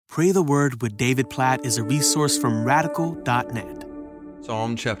Pray the Word with David Platt is a resource from radical.net.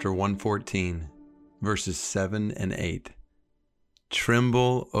 Psalm chapter 114, verses 7 and 8.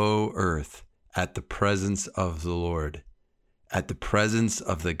 Tremble, O earth, at the presence of the Lord, at the presence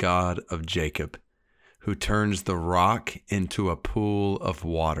of the God of Jacob, who turns the rock into a pool of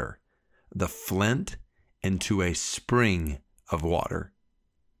water, the flint into a spring of water.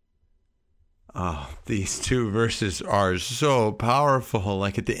 Oh, these two verses are so powerful.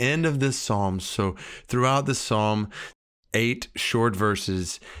 Like at the end of this psalm, so throughout the psalm, 8 short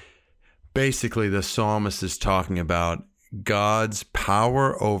verses, basically the psalmist is talking about God's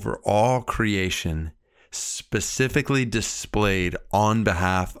power over all creation, specifically displayed on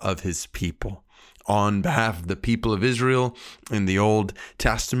behalf of his people, on behalf of the people of Israel in the Old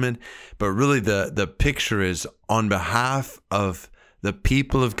Testament. But really the picture is on behalf of the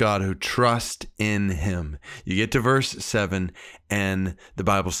people of God who trust in him. You get to verse 7, and the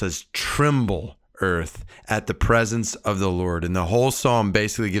Bible says, tremble, earth, at the presence of the Lord. And the whole psalm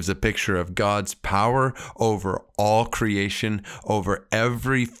basically gives a picture of God's power over all creation, over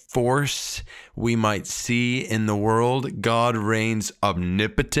every force we might see in the world. God reigns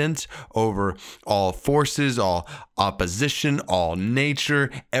omnipotent over all forces, all opposition, all nature,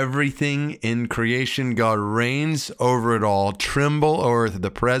 everything in creation. God reigns over it all. Tremble, O earth, at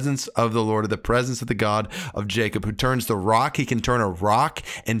the presence of the Lord, at the presence of the God of Jacob, who turns the rock. He can turn a rock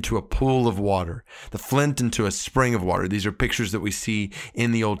into a pool of water, the flint into a spring of water. These are pictures that we see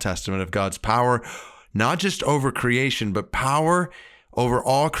in the Old Testament of God's power, not just over creation, but power over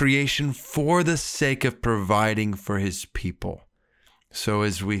all creation for the sake of providing for his people. So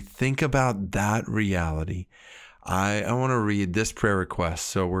as we think about that reality, I want to read this prayer request.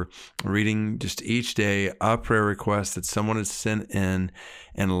 So we're reading just each day a prayer request that someone has sent in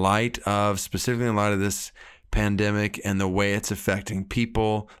light of, specifically in light of this pandemic and the way it's affecting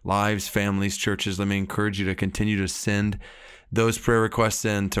people, lives, families, churches. Let me encourage you to continue to send those prayer requests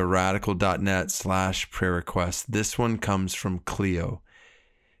in to radical.net/prayer requests. This one comes from Cleo.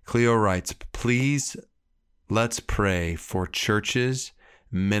 Cleo writes, please let's pray for churches,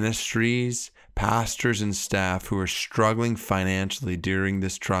 ministries, pastors, and staff who are struggling financially during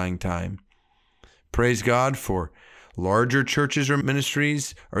this trying time. Praise God for larger churches or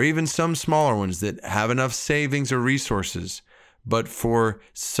ministries, or even some smaller ones that have enough savings or resources. But for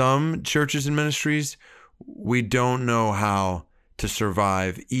some churches and ministries, we don't know how to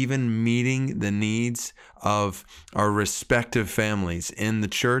survive, even meeting the needs of our respective families in the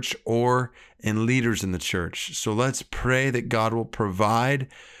church or in leaders in the church. So let's pray that God will provide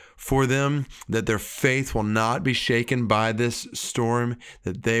for them, that their faith will not be shaken by this storm,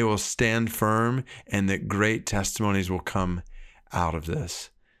 that they will stand firm, and that great testimonies will come out of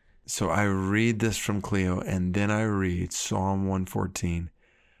this. So I read this from Cleo, and then I read Psalm 114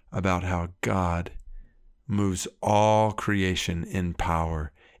 about how God moves all creation in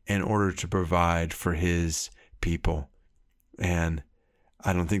power in order to provide for his people. And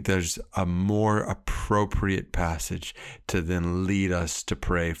I don't think there's a more appropriate passage to then lead us to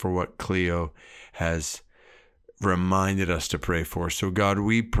pray for what Cleo has reminded us to pray for. So God,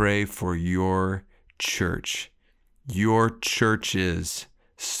 we pray for your church, your churches,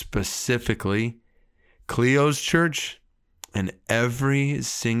 specifically Cleo's church and every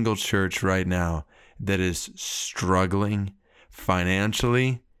single church right now that is struggling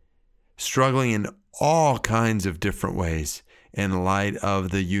financially, struggling in all kinds of different ways in light of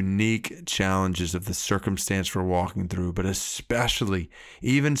the unique challenges of the circumstance we're walking through, but especially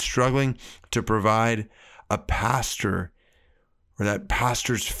even struggling to provide a pastor or that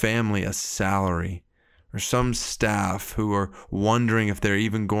pastor's family a salary, or some staff who are wondering if they're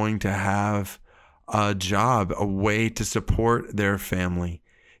even going to have a job, a way to support their family.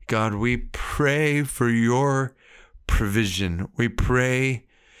 God, we pray for your provision. We pray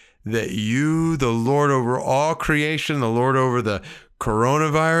that you, the Lord over all creation, the Lord over the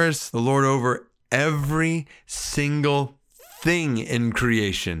coronavirus, the Lord over every single thing in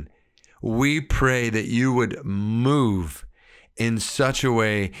creation, we pray that you would move in such a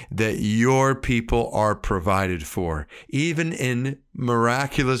way that your people are provided for, even in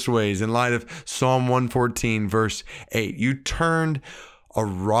miraculous ways. In light of Psalm 114, verse 8, you turned a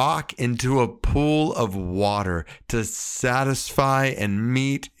rock into a pool of water to satisfy and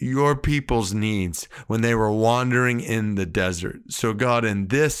meet your people's needs when they were wandering in the desert. So God, in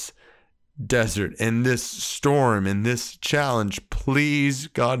this desert, in this storm, in this challenge, please,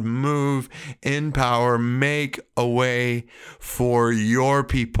 God, move in power, make a way for your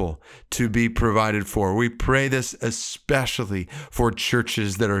people to be provided for. We pray this especially for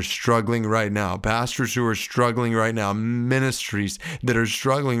churches that are struggling right now, pastors who are struggling right now, ministries that are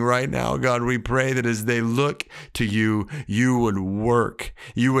struggling right now. God, we pray that as they look to you, you would work,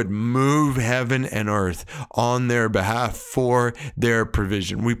 you would move heaven and earth on their behalf for their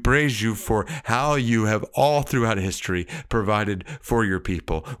provision. We praise you for how you have all throughout history provided for your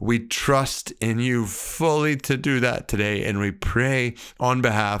people. We trust in you fully to do that today, and we pray on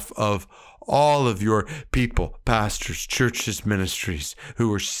behalf of all of your people, pastors, churches, ministries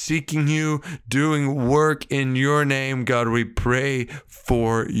who are seeking you, doing work in your name. God, we pray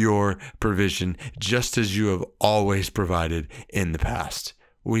for your provision, just as you have always provided in the past.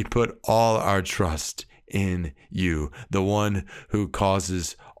 We put all our trust in you, the one who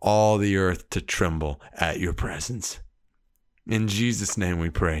causes all the earth to tremble at your presence. In Jesus' name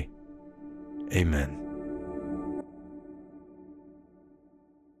we pray. Amen.